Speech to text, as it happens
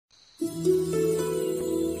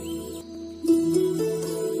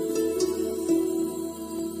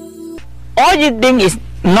all you think is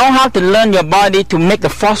know how to learn your body to make the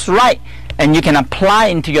force right, and you can apply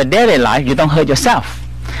into your daily life. You don't hurt yourself.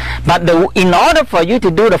 But in order for you to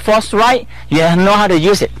do the force right, you have to know how to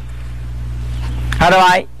use it.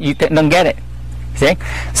 Otherwise, you don't get it. See?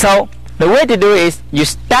 So the way to do is you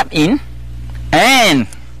step in, and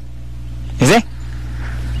you see,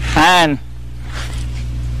 and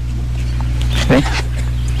see,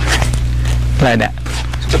 like that.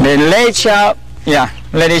 Then let it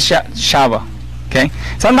shower. Okay.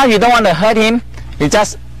 Sometimes you don't want to hurt him. You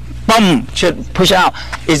just boom, should push out.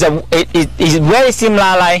 It's very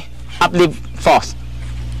similar like uplift force.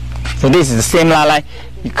 So this is similar like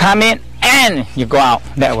you come in and you go out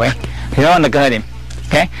that way. You don't want to hurt him.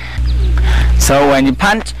 Okay. So when you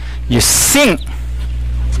punch, you sink.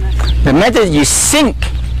 The method you sink,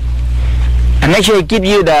 and make sure you give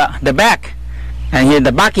you the back, and here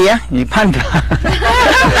the back here you punch.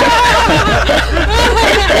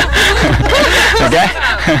 Okay.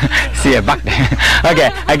 See a back there.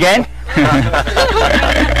 Okay. Again.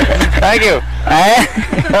 Thank you.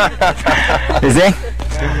 You see?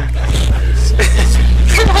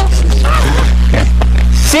 Okay.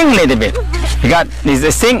 Sing a little bit. You got this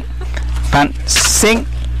is sing, punch, sing,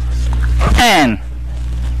 and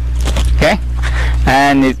okay,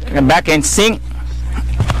 and it's back and sing.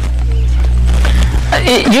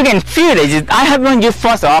 You can feel it. I haven't used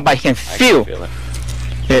force at all, but you can feel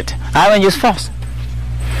it. I haven't used force.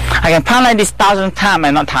 I can punch like this 1,000 times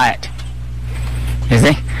and not tired. You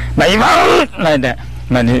see? But you like that,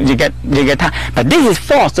 but you get tired. But this is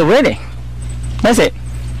force already. That's it.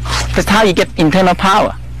 That's how you get internal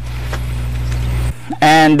power.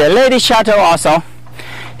 And the lady shuttle also,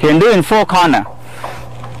 you can do in 4 corners.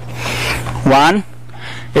 1,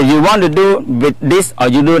 if you want to do with this, or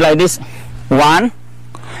you do like this. 1,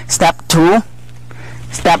 step 2,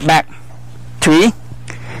 step back 3,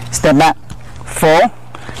 step back 4,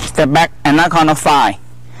 step back another corner 5.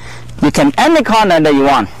 You can any corner that you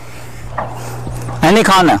want. Any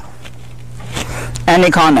corner. Any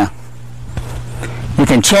corner. You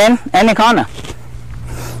can chain any corner.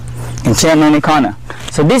 You can chain any corner.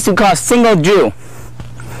 So this is called single drill.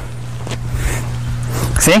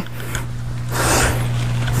 See?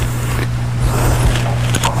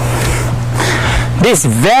 This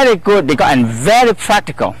is very good because and very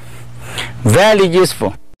practical, very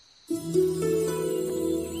useful.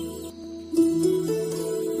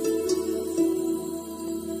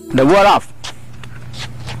 The word off.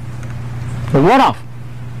 The word off.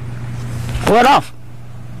 Word off.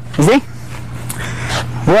 You see?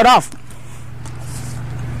 Word off.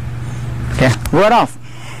 Okay, word off.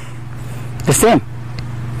 The same.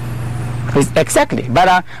 It's exactly.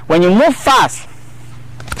 But when you move fast,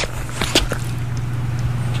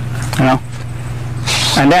 you know,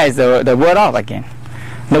 and that is the word off again.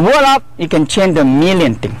 The word off, you can change a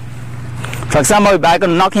million things. For example, if I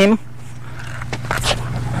can knock him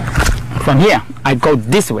from here, I go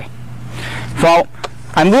this way. So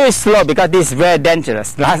I'm really slow because this is very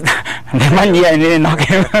dangerous. Last 1 year I didn't knock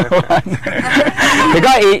him.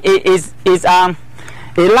 Because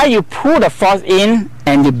it like you pull the force in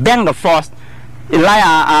and you bang the force. It's like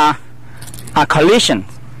a collision,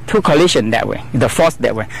 2 collision that way, the force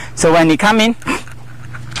that way. So when he come in,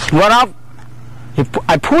 what up?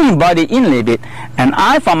 I pull his body in a little bit, and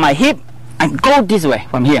I from my hip, I go this way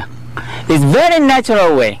from here. It's very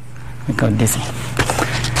natural way. I go this way.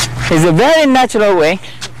 It's a very natural way,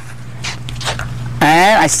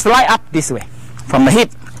 and I slide up this way from the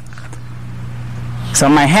hip. So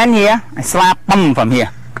my hand here, I slide up from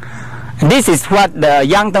here. And this is what the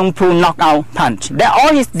Yang Tong Pu knockout punch. That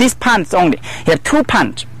all this punch only. He have 2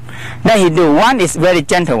 punch. Then he do 1 is very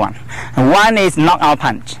gentle one, and 1 is knockout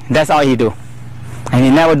punch. That's all he do, and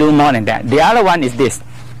he never do more than that. The other one is this.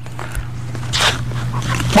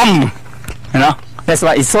 Boom. You know, that's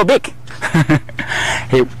why it's so big.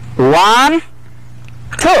 1,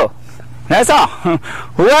 2. That's all.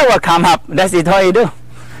 Whoever come up, that's it. All you do.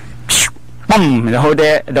 Boom. The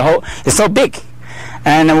whole. It's so big.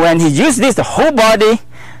 And when he use this, the whole body,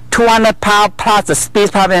 200 pounds plus the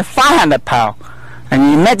speed power, and 500 pounds. And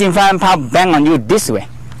you imagine 500 pounds bang on you this way.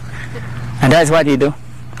 And that's what he do.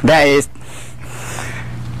 That is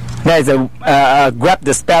a grab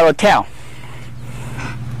the sparrow tail.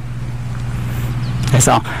 That's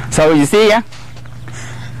all. So you see, yeah?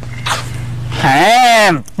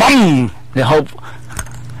 And boom! The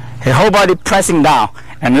whole body pressing down,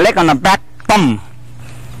 and leg on the back, boom!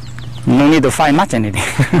 No need to fight much anything.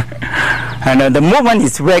 And the movement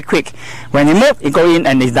is very quick. When you move, it go in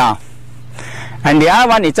and it's down. And the other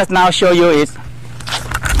one is just now show you is,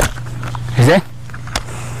 you see?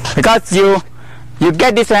 Because you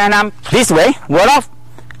get this hand arm this way, ward off,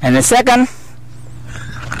 and the second,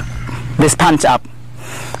 this punch up,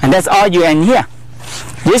 and that's all you end here.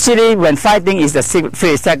 Usually when fighting is the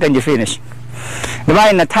 3 seconds you finish.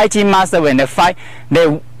 But in the Tai Chi master, when they fight,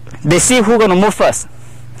 they see who's gonna move first.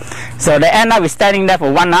 So they end up standing there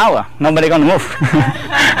for 1 hour. Nobody gonna move.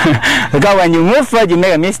 Because when you move first, you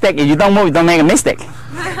make a mistake. If you don't move, you don't make a mistake.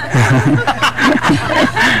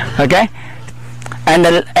 Okay? And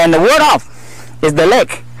the ward off is the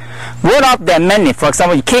leg. Ward off, there are many. For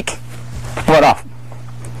example, you kick, ward off.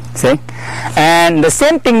 See? And the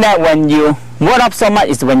same thing that when you ward off so much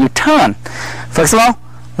is when you turn. For example,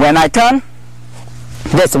 when I turn,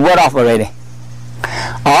 that's ward off already.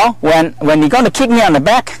 Or when you're going to kick me on the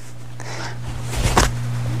back.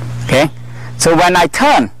 Okay? So when I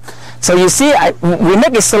turn, so you see, we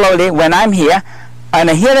make it slowly. When I'm here, and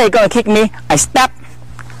here they're going to kick me, I step,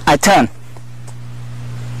 I turn.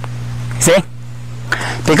 See?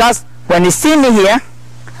 Because when you see me here,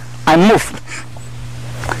 I move.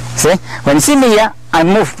 See? When you see me here, I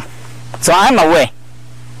move. So I'm away.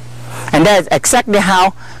 And that's exactly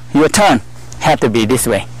how your turn have to be this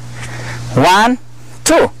way. 1,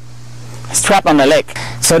 2. Strap on the leg.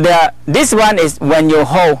 So this one is when you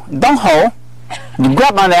hold, don't hold, you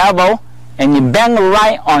grab on the elbow and you bang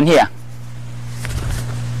right on here.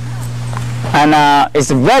 And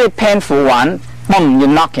it's a very painful one. Boom, you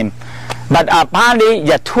knock him. But apparently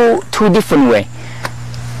there are two different ways.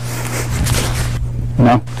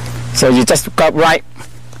 No? So you just grab right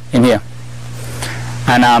in here.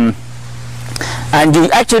 And you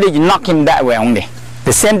actually knock him that way only.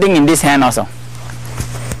 The same thing in this hand also.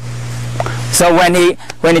 So when he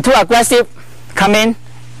too aggressive, come in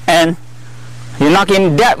and you knock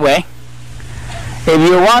him that way. If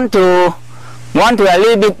you want to a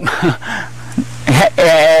little bit,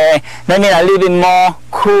 that means a little bit more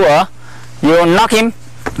cooler, you knock him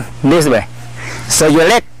this way. So your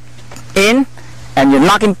leg in and you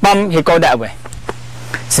knock him, bum, he go that way.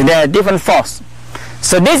 So there are different force.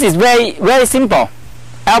 So this is very, very simple.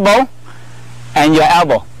 Elbow and your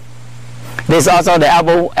elbow. This is also the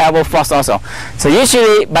elbow force also. So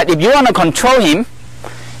usually, but if you want to control him,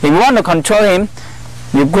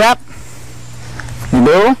 you grab, you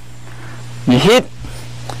do, you hit,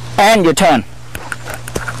 and you turn.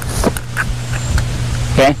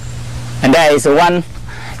 Okay? And that is one,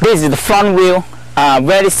 this is the front wheel,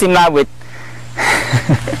 very similar with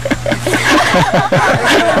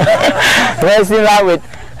very similar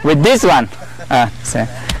with this one.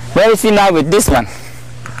 Very similar with this one.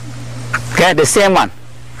 Okay, the same one.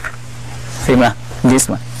 Similar, this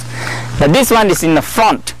one. But this one is in the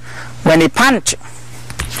front. When he punch,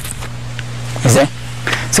 you see?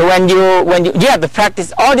 So when you have to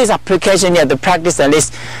practice all these applications, you have to practice at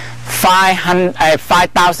least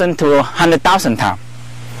 5,000 to 100,000 times.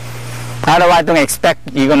 Otherwise, don't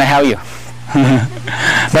expect you're gonna help you.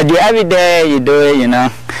 But you every day you do it, you know.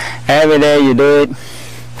 Every day you do it.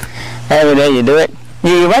 Every day you do it.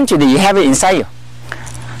 You eventually you have it inside you.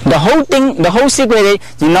 The whole thing, the whole secret is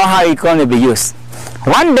you know how it's going to be used.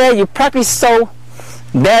 One day you practice so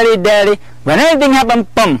daily. When anything happens,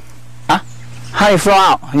 boom, how you flow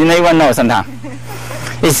out, you don't even know sometimes.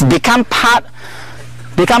 It's become part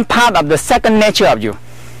of the second nature of you.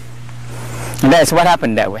 And that's what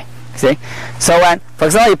happened that way. See? So when, for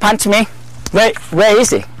example, you punch me, very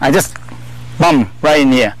easy. I just boom right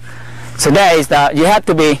in here. So that is you have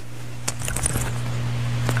to be,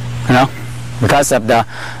 you know, because of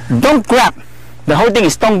don't grab. The whole thing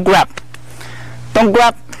is don't grab. Don't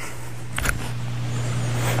grab.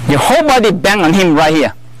 Your whole body bang on him right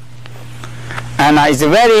here. And it's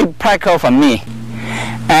very practical for me.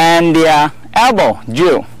 And the elbow,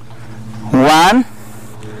 drill. 1,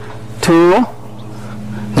 2,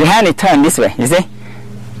 your hand is turned this way, you see?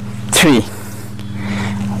 3.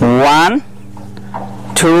 1,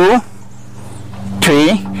 2,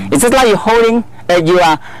 3. It's just like you're holding, you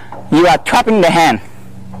are trapping the hand.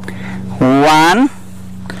 1,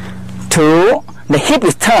 2. The hip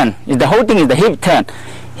is turned. The whole thing is the hip turn.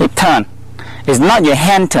 Hip turn. It's not your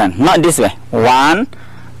hand turn. Not this way. 1,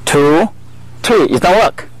 2, 3. It don't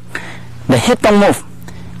work. The hip don't move.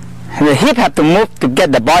 The hip have to move to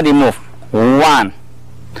get the body move. 1.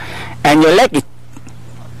 And your leg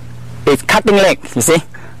is cutting leg. You see?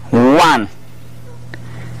 1,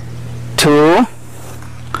 2,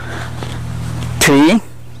 3.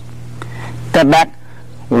 Step back.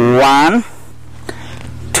 1,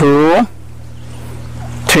 2,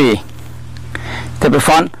 3. Step in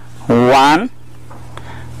front. 1,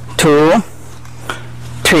 2,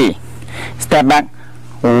 3. Step back.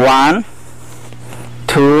 1,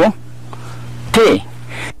 2, 3.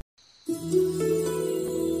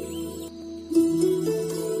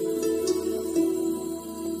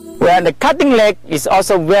 Well, the cutting leg is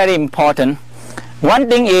also very important. One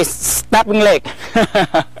thing is snapping leg.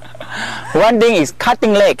 One thing is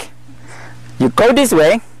cutting leg. You go this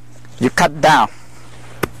way, you cut down.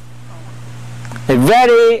 A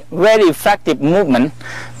very, very effective movement,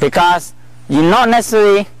 because you not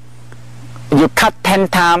necessarily you cut 10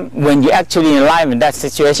 times when you actually in live in that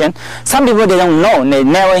situation. Some people, they don't know, they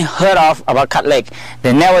never heard of about cut leg.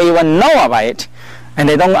 They never even know about it, and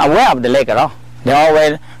they don't aware of the leg at all.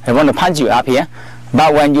 They want to punch you up here.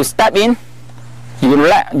 But when you step in, you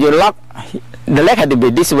lock the leg, had to be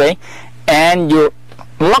this way, and you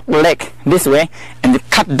lock the leg this way, and you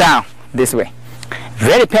cut down this way.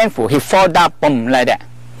 Very painful. He fall down, boom, like that.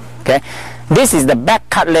 Okay, this is the back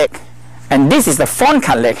cut leg, and this is the front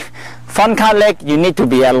cut leg. Front cut leg, you need to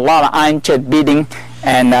be a lot of iron chest beating,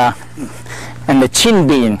 and the chin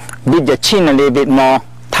beating, beat your chin a little bit more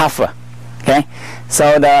tougher. Okay,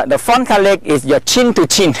 so the front cut leg is your chin to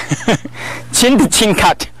chin, chin to chin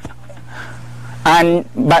cut. And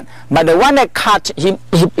but the one that cut, you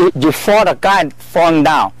fall, the guy falling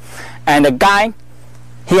down, and the guy,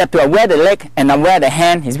 he have to aware the leg and aware the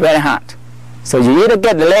hand is very hard. So you either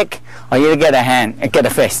get the leg or you either get the hand and get the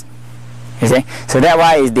face. You see? So that's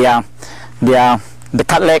why is the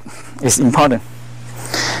cut leg is important.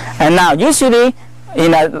 And now usually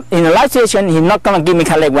in a live situation, he's not gonna give me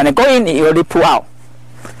cut leg. When I go in, he already pull out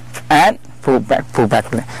and pull back,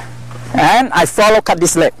 and I follow cut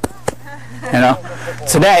this leg. You know,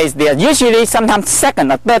 so that is there. Usually, sometimes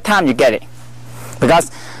second or third time you get it, because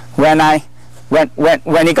when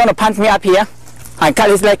he's gonna punch me up here, I cut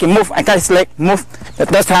his leg, he move. I cut his leg, move. The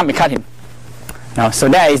third time I cut him. No, so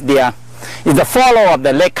that is the follow of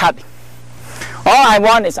the leg cut. All I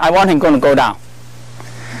want is I want him going to go down.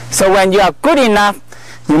 So when you are good enough,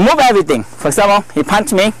 you move everything. For example, he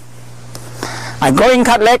punched me. I go in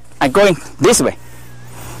cut leg. I go in this way.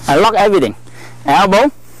 I lock everything.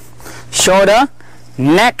 Elbow, shoulder,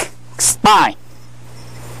 neck, spine.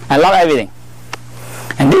 I lock everything.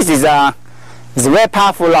 And this is a very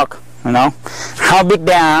powerful lock. You know how big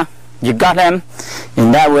they are. You got them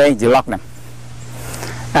in that way. You lock them,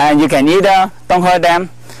 and you can either don't hurt them,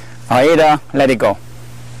 or either let it go.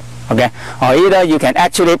 Okay, or either you can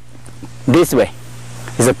actually this way.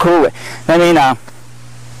 It's a cool way. I mean,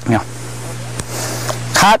 you know,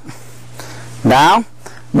 cut down.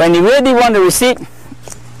 When you really want to receive,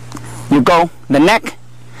 you go the neck,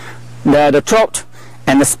 the throat,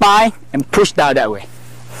 and the spine, and push down that way,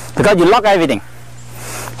 because you lock everything.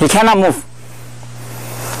 He cannot move.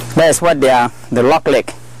 That's what they are, the lock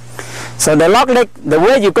leg. So the lock leg, the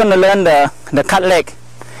way you're going to learn the cut leg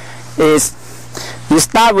is you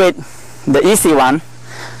start with the easy one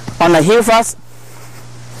on the heel first,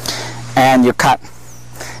 and you cut.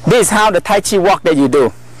 This is how the Tai Chi walk that you do.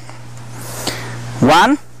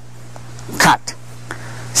 1, cut.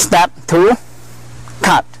 Step 2,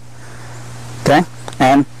 cut. Okay,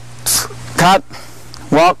 and cut,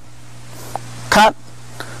 walk, cut,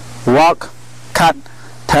 walk, cut,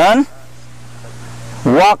 turn,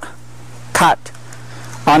 walk, cut.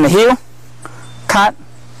 On the heel, cut.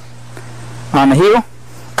 On the heel,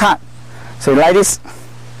 cut. So like this.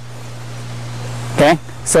 Okay,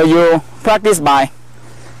 so you practice by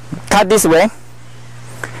cut this way,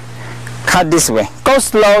 cut this way. Go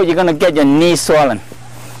slow, you're gonna get your knee swollen.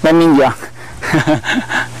 That means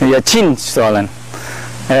your chin swollen.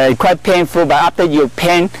 Quite painful, but after your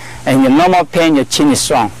pain and your normal pain, your chin is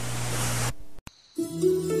strong.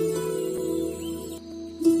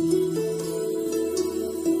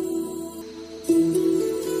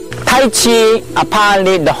 Tai Chi,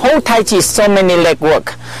 apparently the whole Tai Chi is so many leg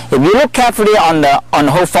work. If you look carefully on the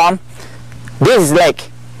whole form, this is leg,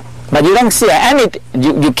 but you don't see it.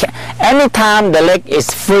 Any time the leg is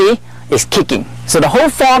free, is kicking. So the whole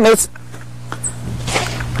form is,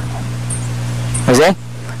 you see,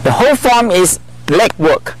 the whole form is leg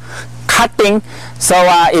work, cutting. So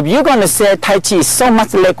if you're going to say Tai Chi is so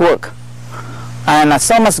much leg work, and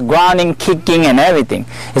so much grounding, kicking, and everything,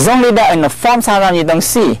 it's only that in the form sometimes you don't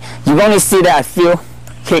see. You only see that I feel,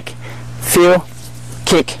 kick, feel,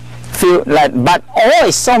 kick, feel, like, but all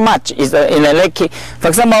is so much is in a leg kick. For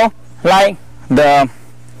example, like the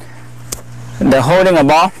holding a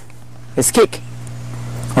ball is kick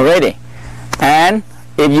already, and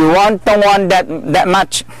if you don't want that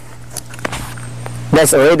much,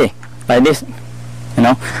 that's already like this, you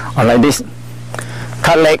know, or like this,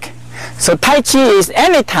 cut leg. So Tai Chi is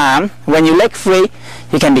any time when you leg free,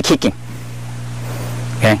 you can be kicking.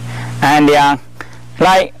 Okay, and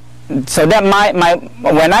like, so that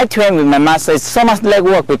when I train with my master, it's so much leg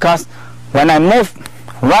work, because when I move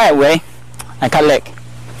right away, I cut leg.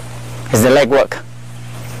 It's the leg work.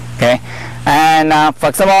 Okay, and for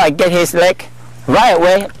example, I get his leg right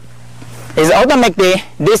away. It's automatically,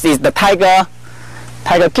 this is the tiger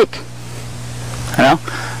kick, you know,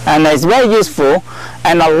 and it's very useful.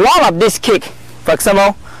 And a lot of this kick, for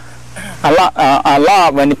example, a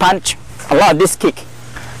lot when you punch, a lot of this kick,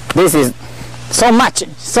 this is so much,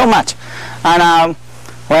 and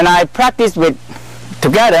when I practice with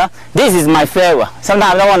together, this is my favorite.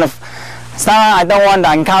 Sometimes I don't want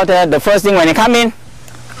to encounter the first thing when you come in.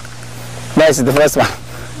 That's the first one,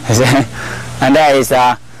 and that is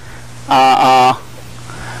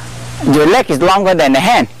your leg is longer than the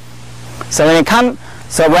hand. So when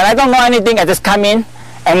I don't know anything, I just come in,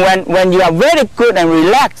 and when you are very good and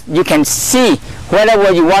relaxed, you can see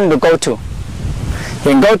wherever you want to go to. You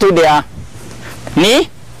can go to the knee,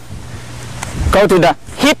 go to the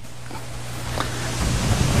hip,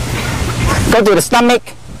 go to the stomach,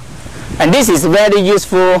 and this is very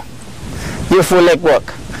useful leg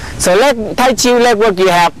work. So Tai Chi leg work, you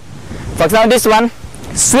have, for example, this one,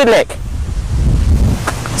 sweep leg.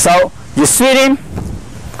 So you sweep him,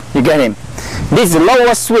 you get him. This is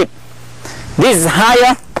lower sweep. This is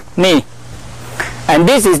higher knee, and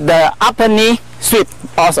this is the upper knee sweep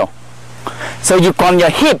also. So you from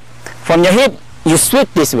your hip you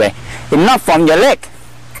sweep this way, and not from your leg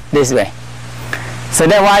this way. So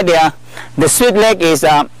that's why the sweep leg is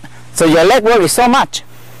so your leg work is so much.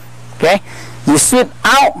 Okay, you sweep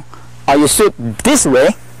out or you sweep this way,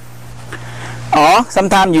 or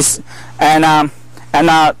sometimes you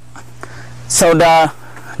so the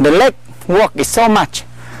leg work is so much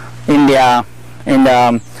in the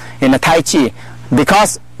Tai Chi,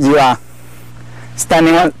 because you are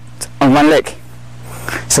standing on one leg,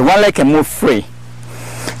 so one leg can move free.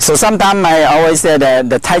 So sometimes I always say that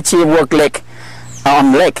the Tai Chi work leg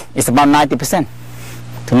is about 90%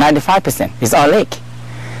 to 95%. It's all leg,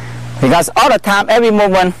 because all the time, every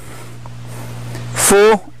movement,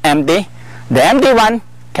 full, empty. The empty one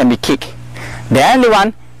can be kicked. The empty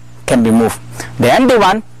one can be moved. The empty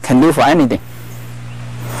one can do for anything.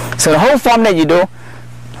 So the whole form that you do,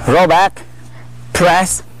 roll back,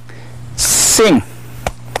 press, swing.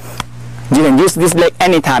 You can use this leg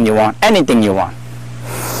anytime you want, anything you want.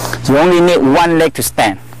 You only need one leg to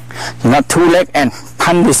stand. You not two legs and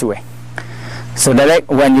punch this way. So the leg,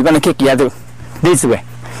 when you're going to kick, you have to this way.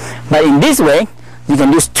 But in this way, you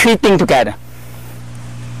can use three things together.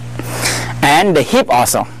 And the hip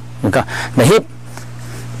also. Because the hip,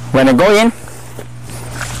 when I go in,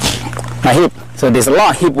 my hip, so there's a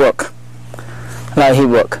lot of hip work.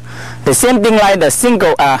 The same thing like the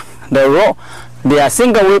single, the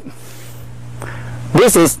single whip.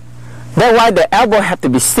 That's why the elbow have to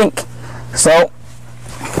be synced. So,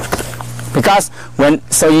 because in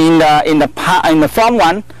the form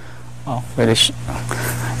one,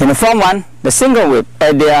 in the form one, the single whip,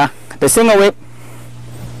 the single whip,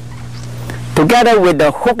 together with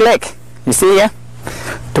the hook leg, you see here,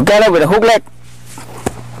 together with the hook leg.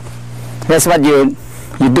 That's what you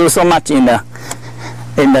do so much in the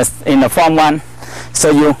form one.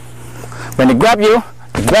 So when they grab you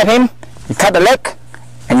grab him, you cut the leg,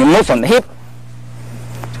 and you move from the hip.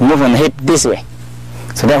 You move from the hip this way.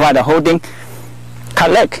 So that's why the whole thing,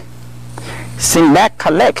 cut leg, sing back,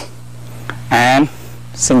 cut leg, and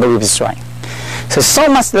single whip strike. So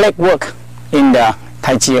much leg work in the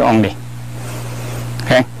Tai Chi only.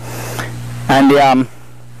 Okay, and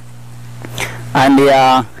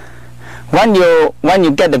when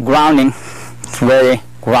you get the grounding, it's very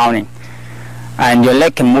grounding, and your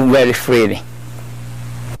leg can move very freely.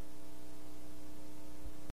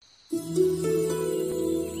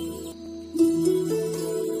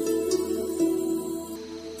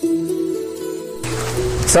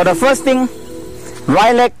 So the first thing,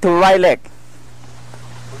 right leg to right leg,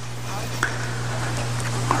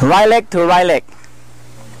 right leg to right leg.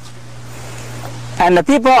 And the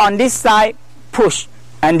people on this side push,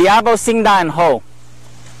 and the elbow sink down and hold.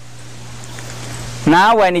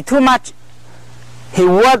 Now when it's too much, he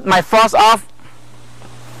worked my force off,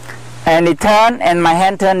 and he turned, and my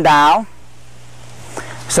hand turned down.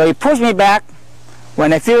 So he pushed me back.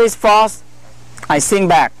 When I feel his force, I sink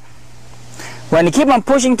back. When he keep on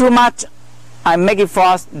pushing too much, I make it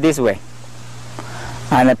force this way,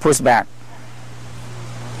 and I push back.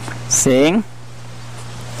 Sing,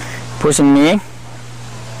 pushing me,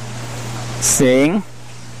 sing,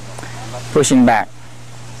 pushing back,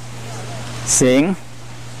 sing.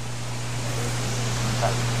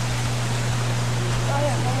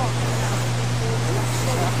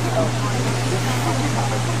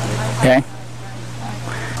 Okay.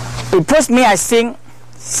 He push me, I sing,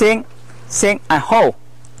 sing, sing, I hold.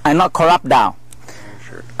 I not corrupt down.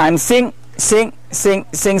 I'm sing,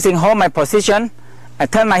 sing, hold my position. I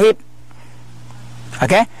turn my hip.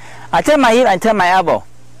 Okay? I turn my hip, I turn my elbow.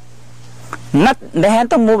 Not the hand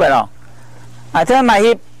don't move at all. I turn my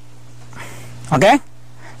hip. Okay?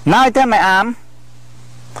 Now I turn my arm.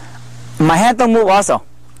 My hand don't move also.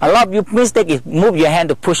 A lot of you mistake is move your hand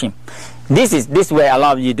to push him. This is this way. A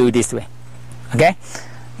lot of you do this way. Okay?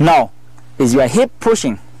 No. It's your hip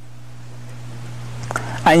pushing.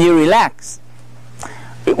 And you relax.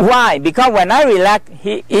 Why? Because when I relax,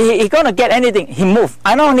 he gonna get anything. He move.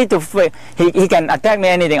 I don't need to. He can attack me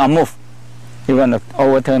anything or move. He gonna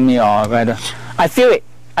overturn me or whatever. I feel it.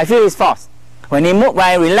 I feel his force. When he move, when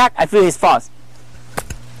I relax, I feel his force.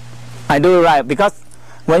 I do it right because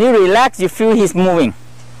when you relax, you feel he's moving.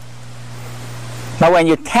 But when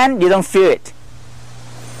you tense, you don't feel it.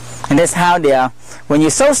 And that's how they are. When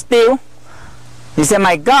you're so still, you say,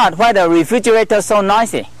 "My God, why the refrigerator so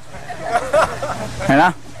noisy?" You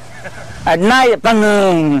know? At night, but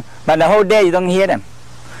the whole day you don't hear them.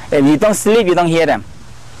 If you don't sleep, you don't hear them.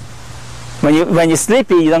 When you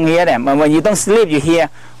sleepy, you don't hear them. But when you don't sleep, you hear,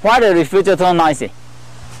 why the refrigerator so noisy?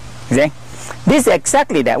 You see? This is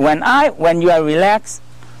exactly that. When you are relaxed,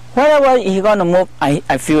 whatever you're going to move,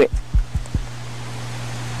 I feel it.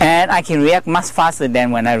 And I can react much faster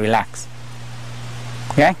than when I relax.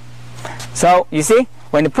 Okay? So, you see,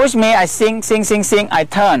 when you push me, I sing, I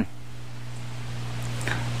turn.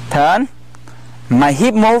 Turn. My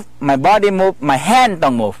hip move, my body move, my hand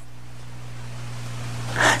don't move.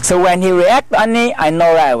 So when he reacts on me, I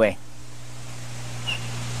know right away.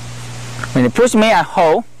 When he push me, I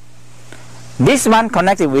hold. This one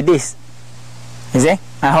connected with this. You see?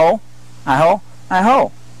 I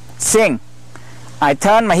hold. Sing. I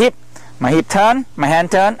turn my hip turn, my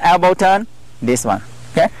hand turn, elbow turn, this one.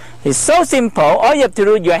 Okay? It's so simple. All you have to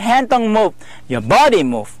do, your hand don't move, your body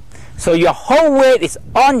move. So your whole weight is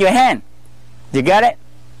on your hand. You get it?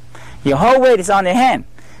 Your whole weight is on your hand.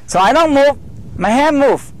 So I don't move, my hand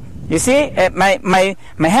move. You see, my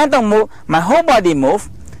hand don't move, my whole body move,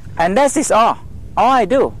 and that is all. All I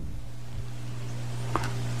do.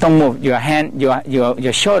 Don't move your hand,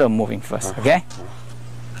 your shoulder moving first, okay?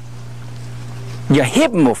 Your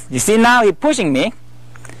hip move. You see now he pushing me.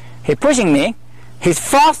 His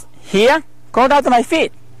force here go down to my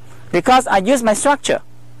feet because I use my structure.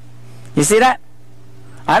 You see that?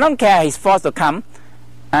 I don't care his force to come,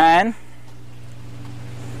 and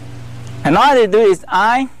all I do is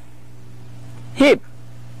I hip,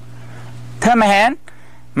 turn my hand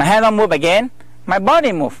don't move again, my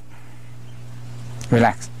body move.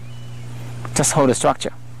 Relax. Just hold the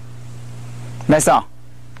structure. That's all.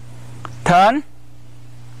 Turn.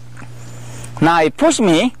 Now he push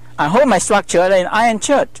me, I hold my structure in iron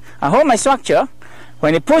church. I hold my structure.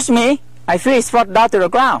 When he push me, I feel his foot down to the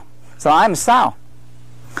ground. So I'm sound.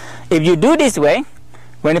 If you do this way,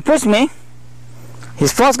 when he push me,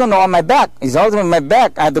 his force going on my back. He's holding on my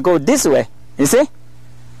back. I have to go this way. You see?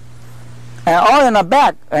 And all in the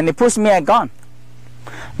back, and he push me, I'm gone.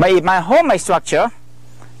 But if I hold my structure,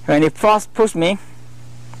 when he force push me,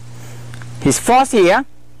 his force here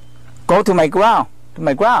go to my ground.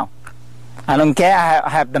 I don't care. I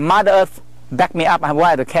have the Mother Earth back me up. What I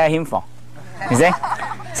have to carry him for? You see?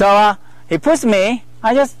 So he pushed me.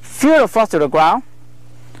 I just feel the force to the ground.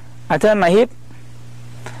 I turn my hip.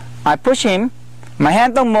 I push him. My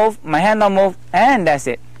hand don't move, and that's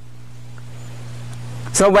it.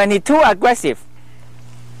 So when he's too aggressive,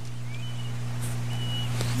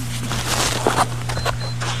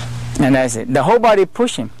 and that's it. The whole body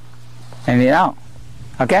push him, and it out.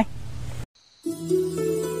 Okay?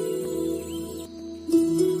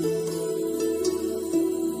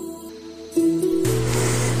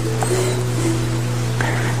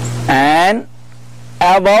 And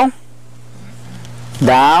elbow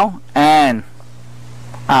down and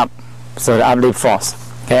up, so the uplift force.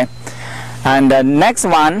 Okay, and the next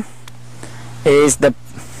one is the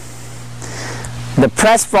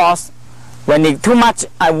press force. When it's too much,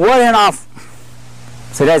 I ward it off.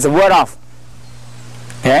 So there's a ward off.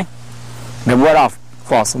 Okay, the ward off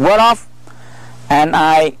force, ward off, and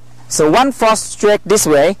so one force straight this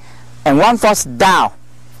way, and one force down,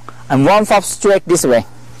 and one force straight this way.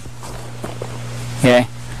 Okay,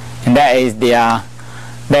 and that is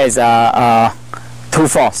two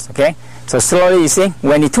force. Okay, so slowly you see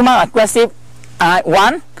when it's too much aggressive,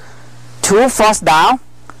 1, 2 force down,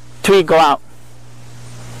 3 go out.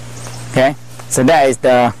 Okay, so that is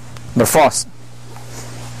the force.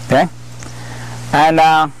 Okay,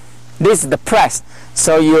 and this is the press.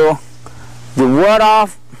 So you ward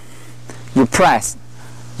off, you press,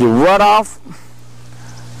 you ward off,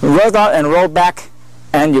 roll out and roll back,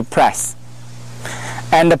 and you press.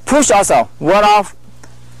 And the push also, ward off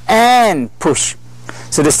and push.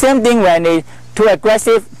 So the same thing when they too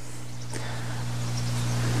aggressive,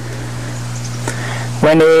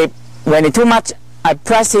 when they too much, I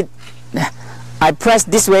press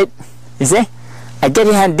this way, you see? I get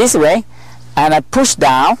your hand this way, and I push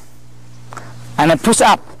down, and I push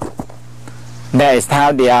up. That is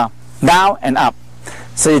how they are, down and up.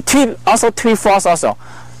 So you also three force also.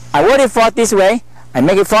 I want it force this way, I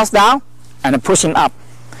make it force down, and I push him up.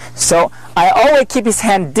 So I always keep his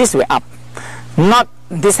hand this way up, not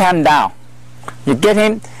this hand down. You get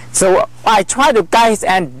him? So I try to guide his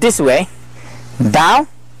hand this way, down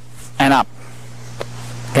and up.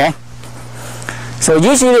 Okay? So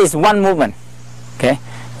usually it's one movement. Okay?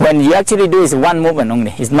 When you actually do is one movement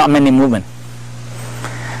only. It's not many movement.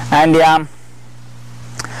 And the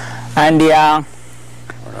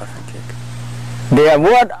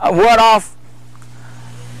ward off.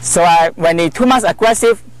 So when he too much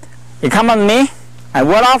aggressive, he come on me, I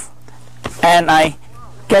ward off, and I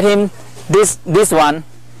get him this one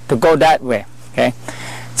to go that way. Okay,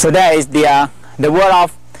 so that is the ward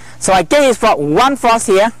off. So I get his for one force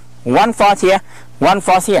here, one force here, one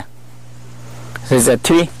force here. So it's a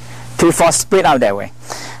three force split out that way,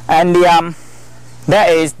 and that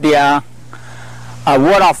is the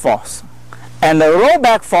ward off force. And the roll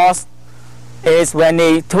back force is when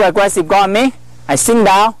he too aggressive go on me, I sink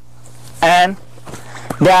down, and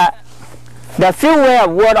the few way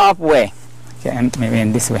of ward off way. Okay, and maybe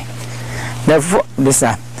in this way. This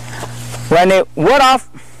side. When they ward off,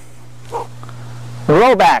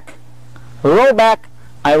 roll back, I roll back,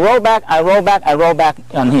 I roll back, I roll back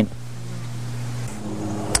on him.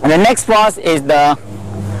 And the next force is the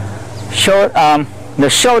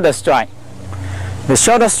shoulder strike. The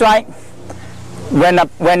shoulder strike when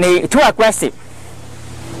he too aggressive.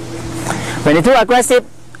 When he too aggressive,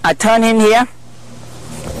 I turn him here.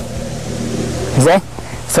 You see?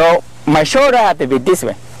 So my shoulder have to be this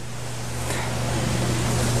way.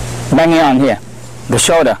 Banging on here, the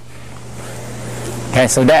shoulder. Okay,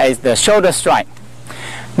 so that is the shoulder strike.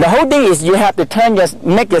 The whole thing is you have to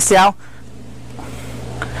make yourself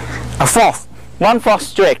a force, one force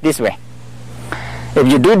straight this way. If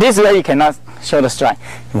you do this way, you cannot shoulder strike.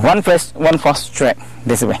 One force straight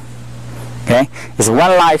this way. Okay, it's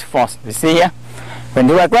one line force. You see here? When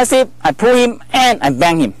you're aggressive, I pull him and I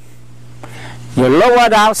bang him. You lower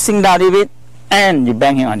down, sink down a little bit, and you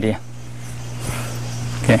bang him on there.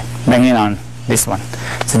 Okay, bang him on this one.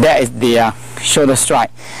 So that is the shoulder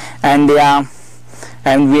strike, and we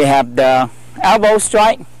have the elbow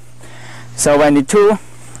strike. So when you're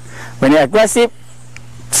aggressive,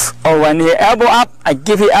 or when you elbow up, I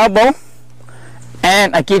give you elbow,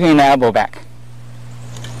 and I give him the elbow back.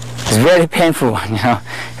 It's very painful, you know,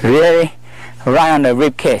 really right on the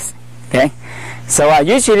rib cage. Okay, so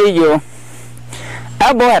usually you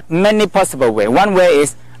elbow have many possible ways. One way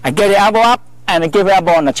is I get the elbow up and I give the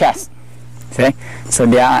elbow on the chest. See, so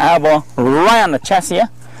there are elbow right on the chest here,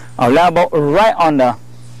 or elbow right on the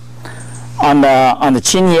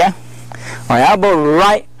chin here, or elbow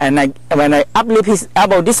right, and when I uplift his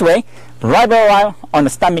elbow this way, right on the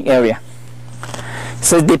stomach area.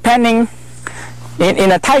 So depending.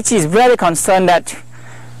 In a Tai Chi, is very concerned that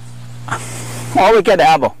always get the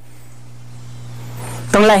elbow.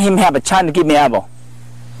 Don't let him have a chance to give me elbow.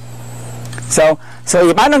 So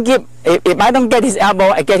if I don't get his elbow,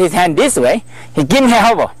 I get his hand this way. He give me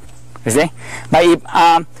elbow. You see? But if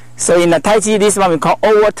so in the Tai Chi, this one we call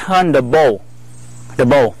overturn the bowl. The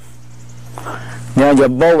bowl. You know your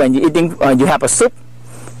bowl when you eating, you have a soup,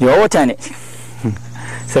 you overturn it.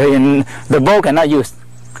 So the bowl cannot use.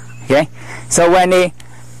 Okay, so when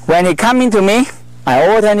he come into me, I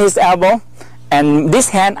overturn his elbow, and this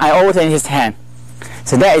hand I overturn his hand.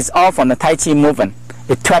 So that is all from the Tai Chi movement.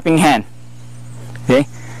 It's trapping hand. Okay,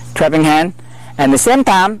 trapping hand, and at the same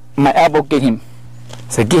time my elbow get him.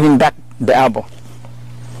 So give him back the elbow.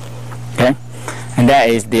 Okay, and that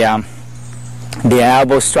is the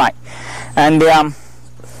elbow strike, and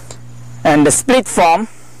the split form.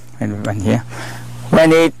 And here,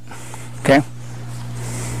 when it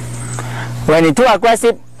when it's too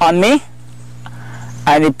aggressive on me,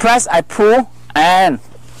 and he press, I pull, and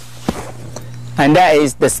that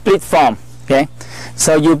is the split form. Okay,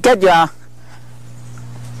 so you put your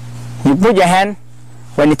hand,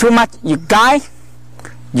 when it's too much, you guide,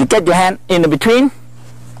 you get your hand in the between,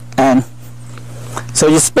 and so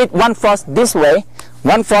you split one force this way,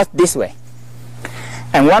 one force this way,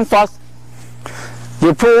 and one force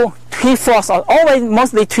you pull three force, or always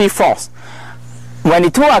mostly three force. When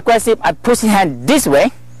it's too aggressive, I push his hand this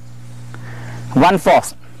way, one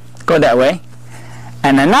force, go that way,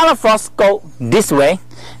 and another force go this way,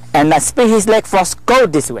 and I spin his leg force go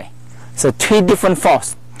this way. So 3 different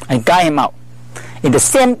force. I guide him out in the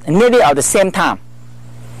same, nearly at the same time.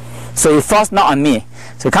 So he force not on me.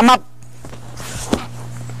 So come up.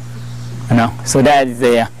 You know. So that is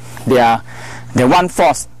the one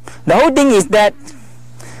force. The whole thing is that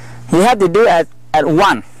you have to do at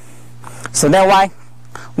one. So that's why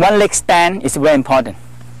one leg stand is very important.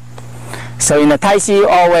 So in the Tai Chi,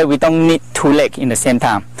 always we don't need 2 legs in the same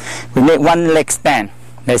time. We need 1 leg stand.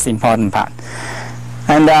 That's the important part.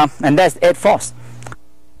 And that's 8 force.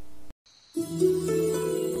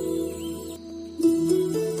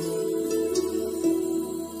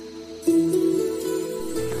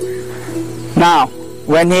 Now,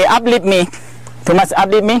 when he uplift me, too much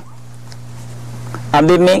uplift me,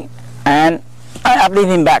 and I uplift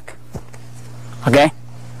him back. Okay?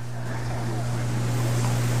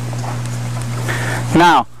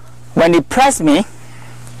 Now, when he press me,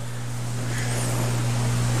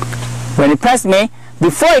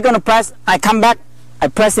 before he's going to press, I come back, I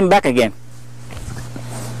press him back again.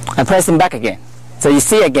 So you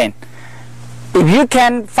see again. If you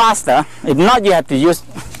can faster, if not, you have to use.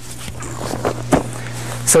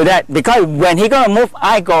 So that, because when he's going to move,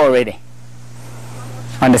 I go already.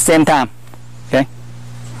 On the same time. Okay?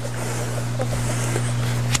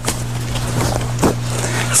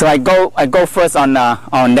 So I go first on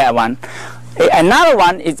that one. Another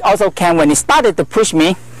one is also can, when he started to push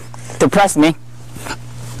me, to press me,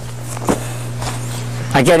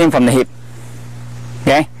 I get him from the hip.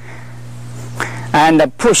 Okay? And the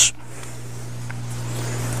push.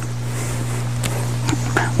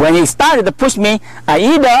 When he started to push me,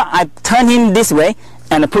 I turn him this way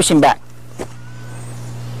and I push him back.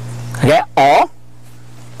 Okay? Or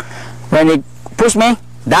when he push me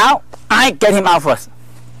down, I get him out first.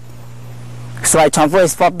 So I transfer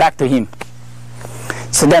his force back to him.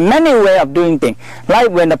 So there are many ways of doing things. Like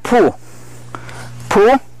when the pull,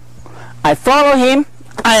 I follow him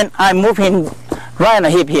and I move him right on the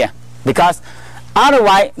hip here. Because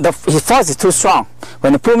otherwise his force is too strong.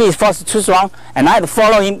 When he pull me, his force is too strong, and I have to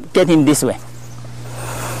follow him, get him this way.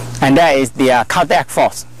 And that is the counteract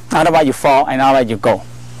force. Otherwise you fall and otherwise you go.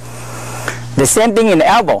 The same thing in the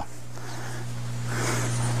elbow.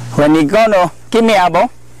 When he's gonna give me elbow,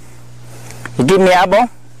 he give me elbow,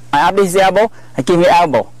 I uplift his elbow, I give him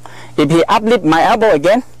elbow. If he uplift my elbow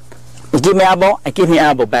again, he give me elbow, I give him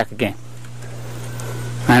elbow back again.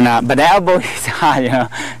 And but the elbow is hard, you know.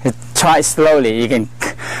 Try slowly, you can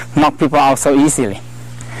knock people out so easily.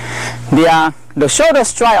 The shoulder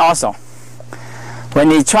strike also.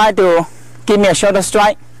 When he try to give me a shoulder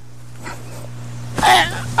strike,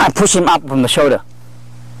 I push him up from the shoulder,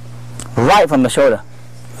 right from the shoulder.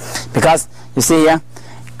 Because you see here,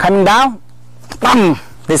 coming down, bam,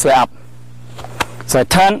 this way up. So I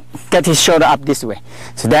turn, get his shoulder up this way.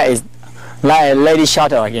 So that is like a lady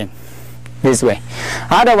shuttle again, this way.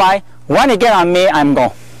 Otherwise, when he get on me, I'm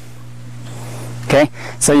gone. Okay,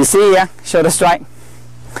 so you see here, shoulder strike.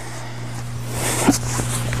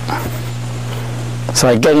 So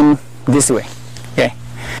I get him this way. Okay.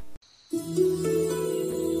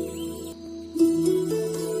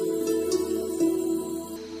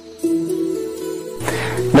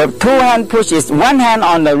 The 2-hand push is 1 hand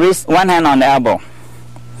on the wrist, 1 hand on the elbow.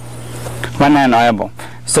 1 hand on elbow.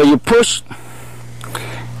 So you push,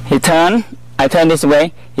 he turn, I turn this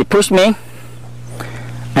way, he push me,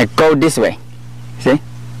 I go this way. See?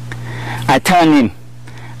 I turn him,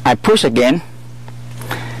 I push again,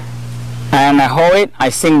 and I hold it, I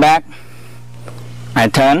sink back, I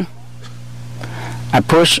turn, I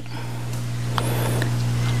push,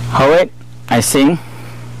 hold it, I sink,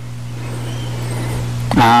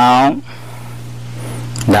 down,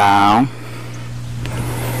 down.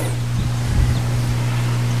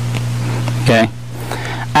 Okay,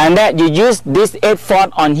 and that you use this 8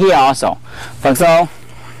 force on here also. For example,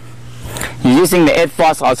 you're using the 8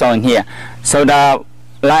 force also in here. So the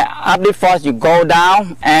like uplift force, you go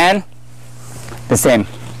down and the same.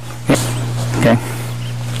 Okay.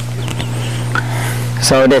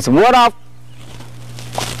 So there's ward off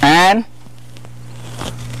and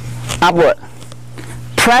upward.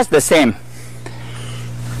 Press the same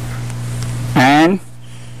and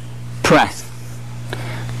press.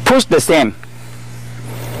 Push the same.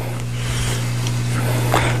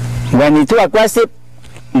 When you're too aggressive,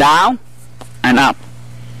 down and up.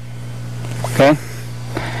 Okay,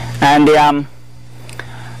 and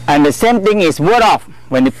the same thing is ward off.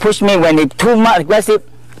 When you push me, when it's too much aggressive,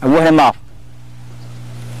 I ward him off.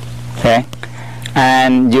 Okay,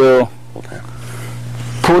 and you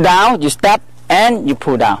pull down, you step, and you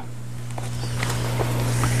pull down.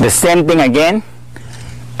 The same thing again.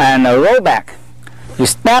 and roll back. You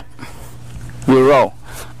step, you roll.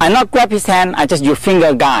 I not grab his hand, I just use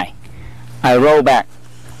finger guide. I roll back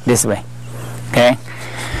this way. Okay.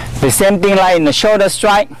 The same thing like in the shoulder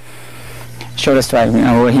strike. Shoulder strike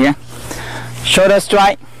over here. Shoulder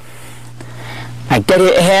strike. I get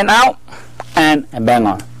his hand out and I bang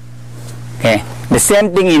on. Okay. The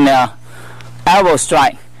same thing in the elbow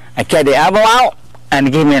strike. I get the elbow out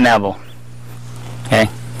and give me an elbow. Okay.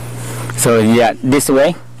 So yeah, this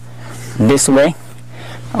way,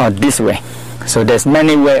 or this way. So there's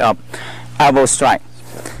many way of elbow strike.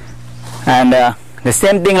 And the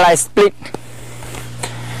same thing like split.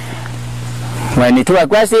 When he's too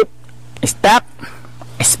aggressive, I step,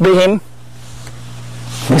 I split him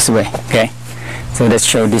this way. Okay. So let's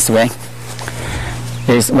show this way.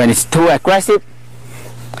 Is when it's too aggressive.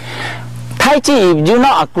 Tai Chi, if you're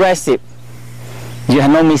not aggressive, you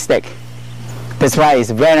have no mistake. That's why it's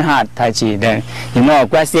very hard, Tai Chi. Then you're not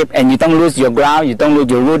aggressive and you don't lose your ground, you don't lose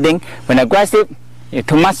your rooting. When aggressive, you're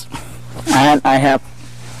too much. And I have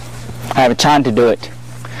a chance to do it.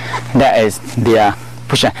 That is the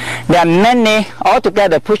push hand. There are many,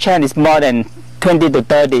 altogether push hand is more than 20 to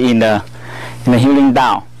 30 in the healing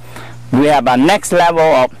down. We have a next level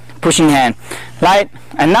of pushing hand. Like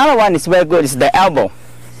another one is very good is the elbow.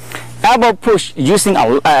 Elbow push using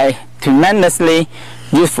a tremendously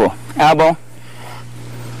useful elbow.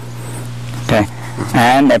 Okay,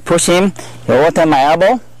 and I push him. He alter my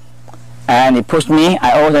elbow, and he pushed me.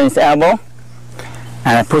 I alter his elbow,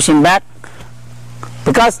 and I push him back.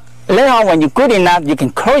 Because later on, when you're good enough, you can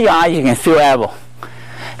close your eyes. You can feel elbow.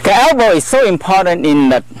 The elbow is so important in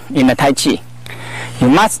the Tai Chi. You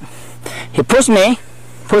must. He pushed me.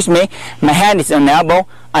 My hand is on the elbow.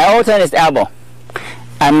 I alter his elbow,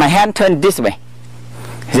 and my hand turned this way.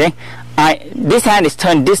 See, this hand is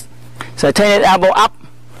turned this, so I turn his elbow up,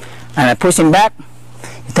 and I push him back.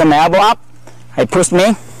 He turn my elbow up. I push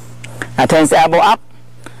me. I turn his elbow up.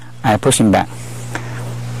 I push him back.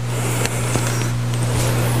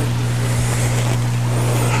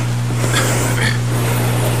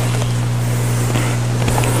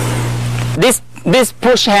 This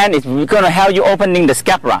push hand is going to help you opening the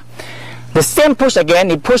scapula. The same push again.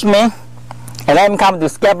 He pushed me, and let him come to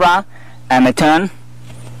scapula, and I turn.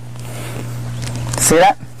 See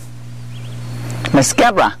that? My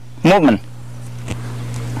scapula movement.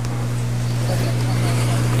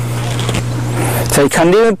 So he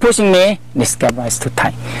continue pushing me. The scapula is too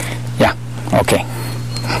tight. Yeah. Okay.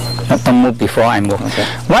 Don't move before I move. Okay.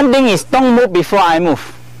 One thing is don't move before I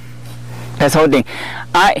move. That's the whole thing.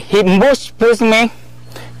 He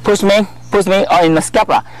push me, or in the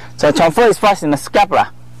scapula. So transfer is first in the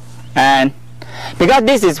scapula, and because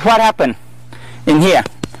this is what happened in here,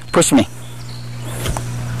 push me.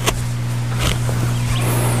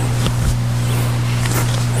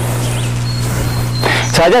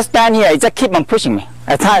 So I just stand here. You just keep on pushing me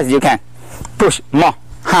as hard as you can. Push more,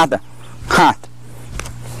 harder, hard.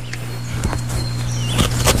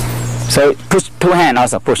 So push two hands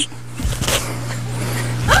also push.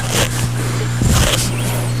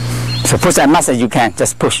 So push as much as you can.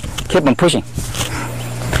 Just push. Keep on pushing.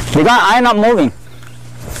 Because I'm not moving.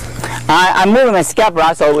 I'm moving my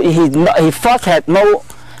scapula, so he first has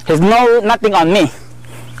nothing on me.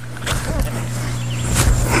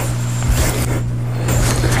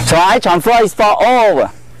 So I transfer his force all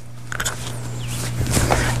over.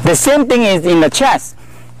 The same thing is in the chest.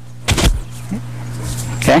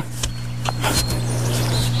 Okay.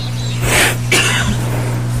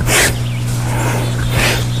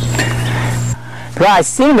 So I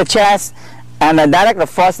see the chest and I direct the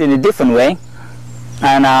force in a different way,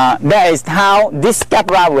 and that is how this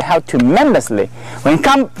scapula will help tremendously. When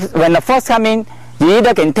the force comes in, you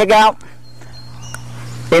either can take out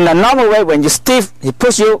in a normal way. When you stiff, he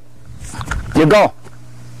push you, you go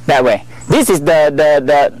that way. This is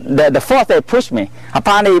the force that pushed me.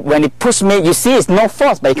 Apparently, when he pushed me, you see it's no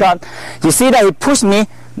force because you see that he pushed me.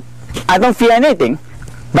 I don't feel anything,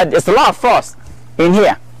 but it's a lot of force in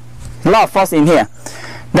here. A lot of force in here.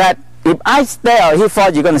 That if I stay or he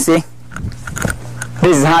falls, you're gonna see.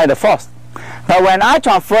 This is how the force. But when I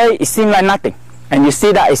transfer, it seems like nothing, and you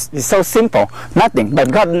see that it's so simple, nothing. But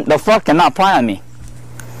because the force cannot apply on me,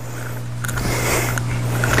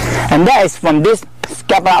 and that is from this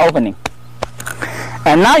scapula opening.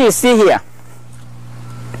 And now you see here,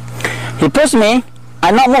 he pushed me, I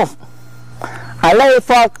not move. I let it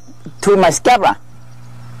fall to my scapula.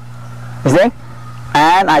 You see?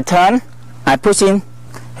 And I turn, I push in,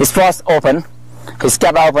 his force open, his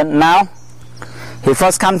scapula open. Now, he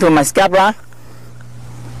first come to my scapula.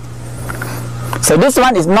 So this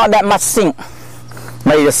one is not that much sink,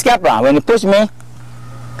 but the scapula, when he push me,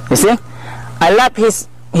 You see? I let his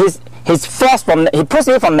force he pushed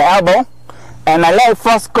me from the elbow, and I let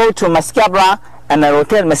force go to my scapula, and I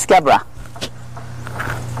rotate my scapula.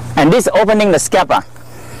 And this is opening the scapula.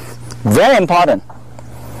 Very important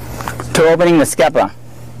to opening the scapula.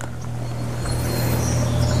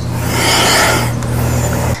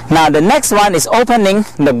 Now the next one is opening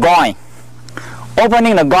the groin.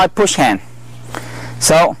 Opening the groin push hand.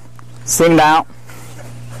 So sink down.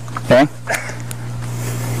 Okay.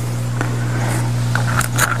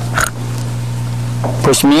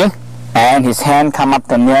 Push me, and his hand come up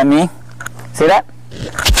to near me. See that?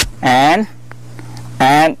 And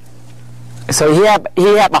so he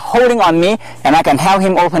have a holding on me, and I can help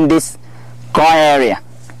him open this groin area.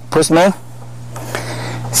 Push me.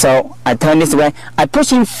 So I turn this way. I push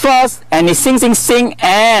him first, and he sing,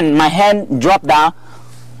 and my hand drop down,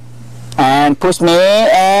 and push me,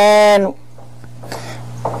 and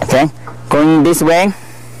okay, going this way.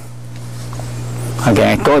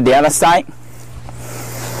 Okay, go the other side.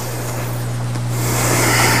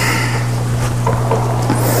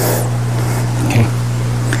 Okay,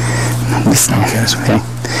 this side. Okay,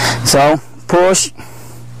 so push,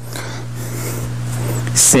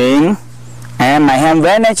 sing. And my hand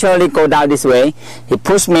very naturally go down this way. He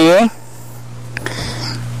pushed me,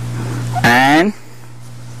 and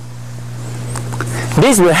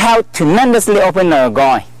this will help tremendously open the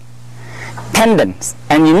groin tendons.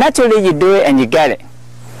 And you naturally do it and you get it.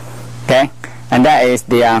 Okay, and that is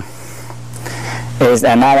the is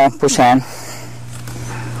another push hand.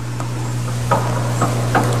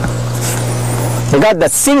 Because the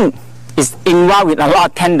sing is involved with a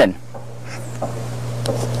lot of tendon.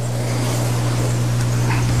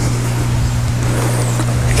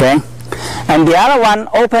 Okay, and the other one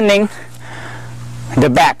opening the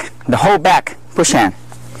back, the whole back push hand.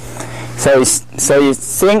 So you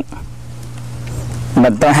sink,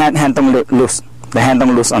 but the hand don't loose. The hand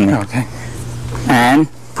don't loose on me. Okay. And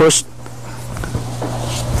push.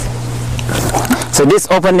 So this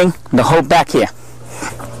opening the whole back here.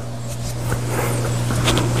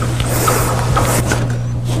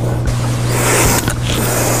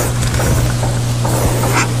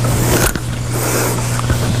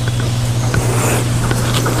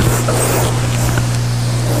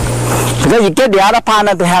 Because you get the other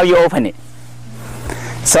partner to help you open it.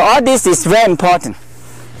 So all this is very important.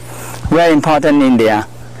 Very important in the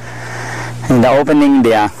opening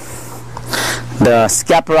the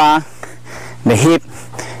scapula, the hip,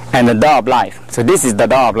 and the door of life. So this is the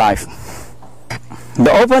door of life.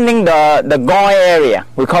 The opening the groin area,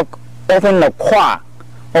 we call open the qua.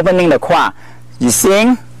 Opening the qua. You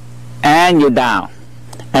sing and you down.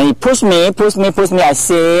 And you push me, I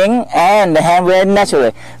sing, and the hand very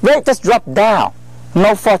naturally. Just drop down.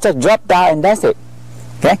 No force, just drop down, and that's it.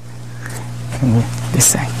 Okay? This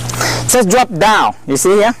side. Just drop down. You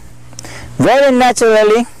see here? Very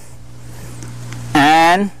naturally.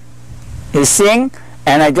 And you sing,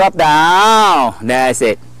 and I drop down. That's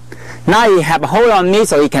it. Now he have a hold on me,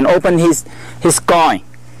 so he can open his groin.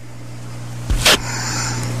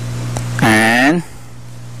 And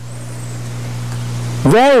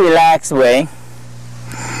very relaxed way.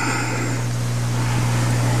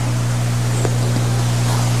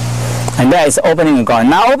 And that is opening the groin.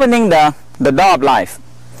 Now opening the door of life.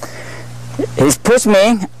 He's pushed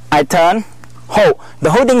me, I turn, hold. The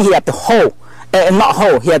holding he had to hold, not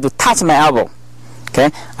hold, he had to touch my elbow. Okay,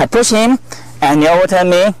 I push him, and he overturn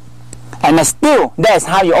me, and I still, that's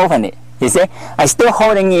how you open it. You see, I still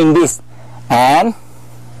holding in this, and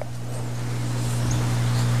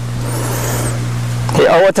he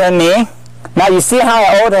overturned me. Now you see how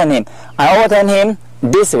I overturn him. I overturn him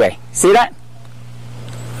this way. See that?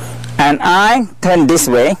 And I turn this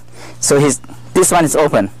way. So this one is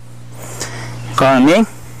open. Go on me.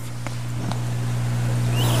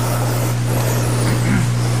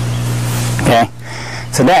 Okay.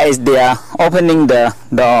 So that is the opening the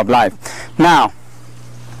door of life. Now,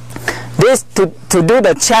 this to do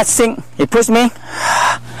the chest sink, he push me.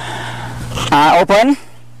 I open.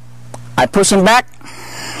 I push him back.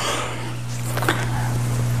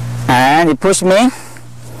 And he pushed me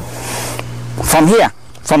from here,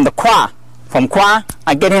 from the qua. From qua,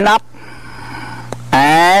 I get him up,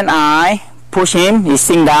 and I push him. He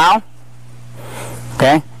sink down.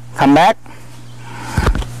 Okay, come back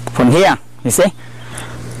from here. You see,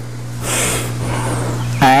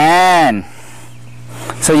 and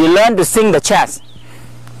so you learn to sink the chest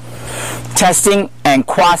sink and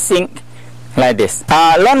qua sink like this.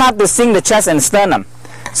 Learn how to sink the chest and sternum.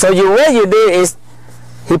 So what you do is,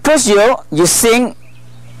 he push you, you sink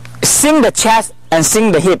the chest and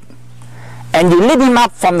sink the hip, and you lift him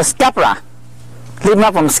up from the scapula, Lift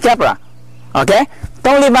up from scapula. Okay?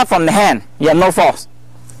 Don't lift up from the hand. You have no force.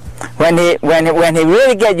 When he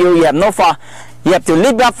really get you, you have no force. You have to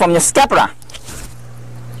lift up from your scapula.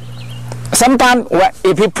 Sometimes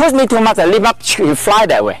if he push me too much, I lift up, he fly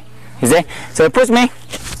that way. You see? So he push me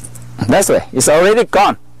this way. It's already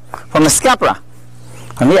gone from the scapula.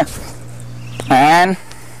 From here. And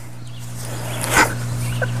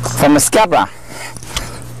from the scapula.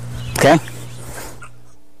 Okay?